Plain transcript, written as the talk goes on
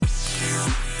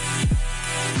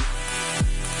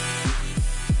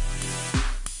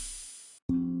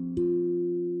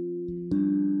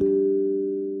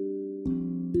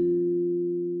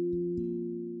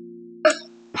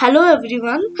Hello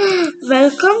everyone,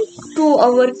 welcome to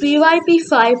our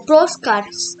PYP5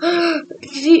 Postcards.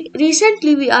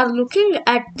 Recently, we are looking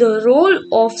at the role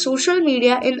of social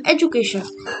media in education.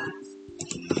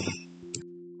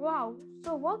 Wow,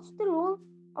 so what's the role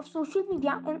of social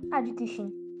media in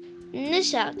education?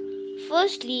 Nishad,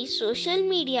 firstly, social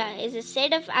media is a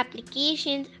set of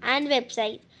applications and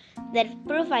websites that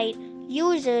provide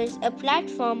users a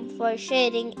platform for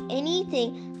sharing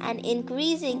anything and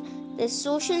increasing the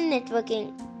social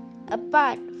networking.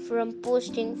 Apart from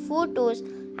posting photos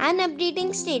and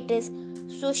updating status,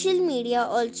 social media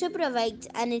also provides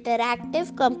an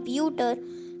interactive computer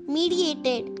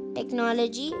mediated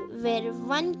technology where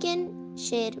one can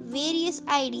share various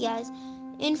ideas,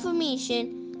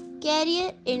 information,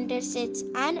 career interests,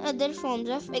 and other forms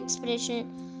of expression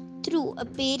through a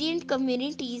parent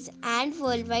communities and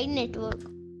worldwide network.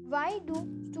 Why do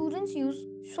students use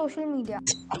social media?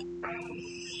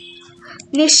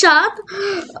 Nishad,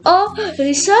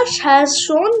 research has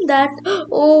shown that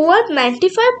over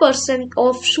 95%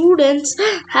 of students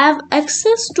have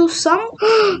access to some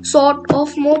sort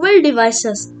of mobile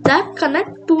devices that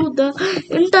connect to the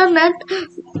internet,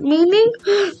 meaning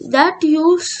that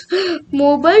use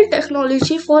mobile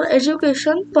technology for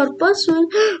education purpose will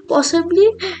possibly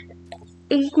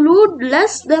include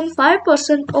less than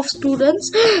 5% of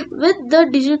students. With the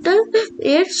digital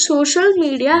age, social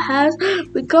media has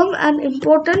become an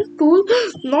important tool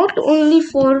not only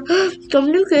for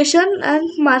communication and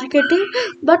marketing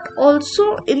but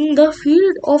also in the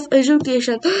field of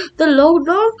education. The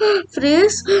lockdown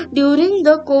phase during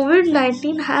the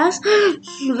COVID-19 has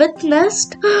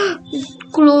witnessed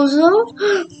closure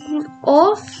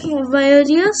of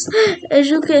various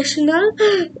educational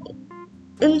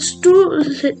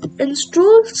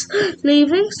instructs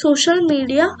leaving social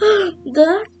media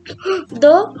the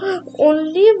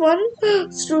only one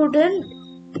student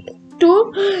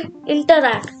to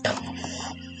interact.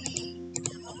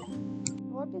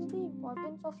 What is the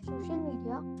importance of social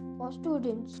media for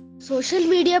students? Social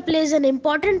media plays an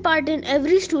important part in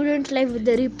every student's life with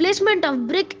the replacement of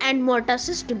brick and mortar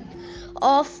system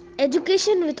of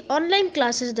education with online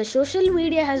classes. The social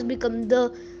media has become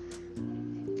the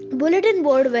bulletin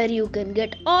board where you can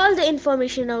get all the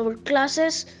information about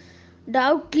classes,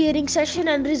 doubt clearing session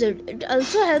and result. It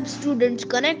also helps students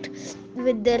connect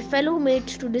with their fellow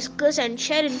mates to discuss and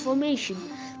share information.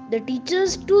 The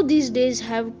teachers too these days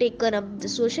have taken up the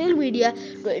social media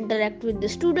to interact with the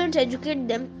students, educate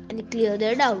them and clear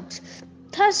their doubts.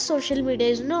 Thus, social media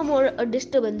is no more a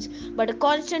disturbance but a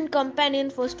constant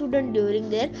companion for students during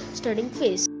their studying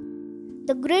phase.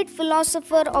 The great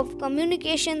philosopher of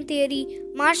communication theory,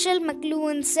 Marshall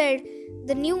McLuhan, said,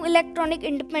 "The new electronic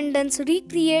independence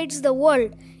recreates the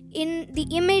world in the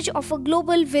image of a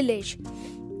global village."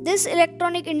 This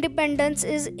electronic independence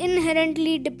is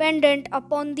inherently dependent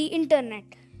upon the internet.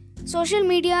 Social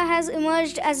media has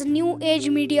emerged as a new age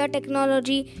media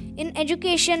technology in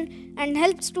education and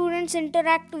helps students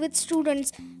interact with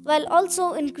students while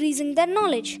also increasing their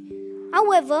knowledge.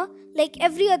 However, like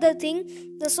every other thing,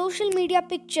 the social media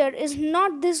picture is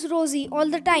not this rosy all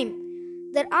the time.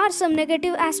 There are some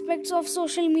negative aspects of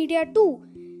social media too,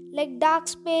 like dark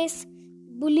space,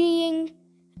 bullying,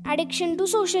 addiction to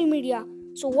social media.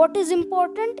 So, what is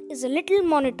important is a little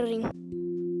monitoring.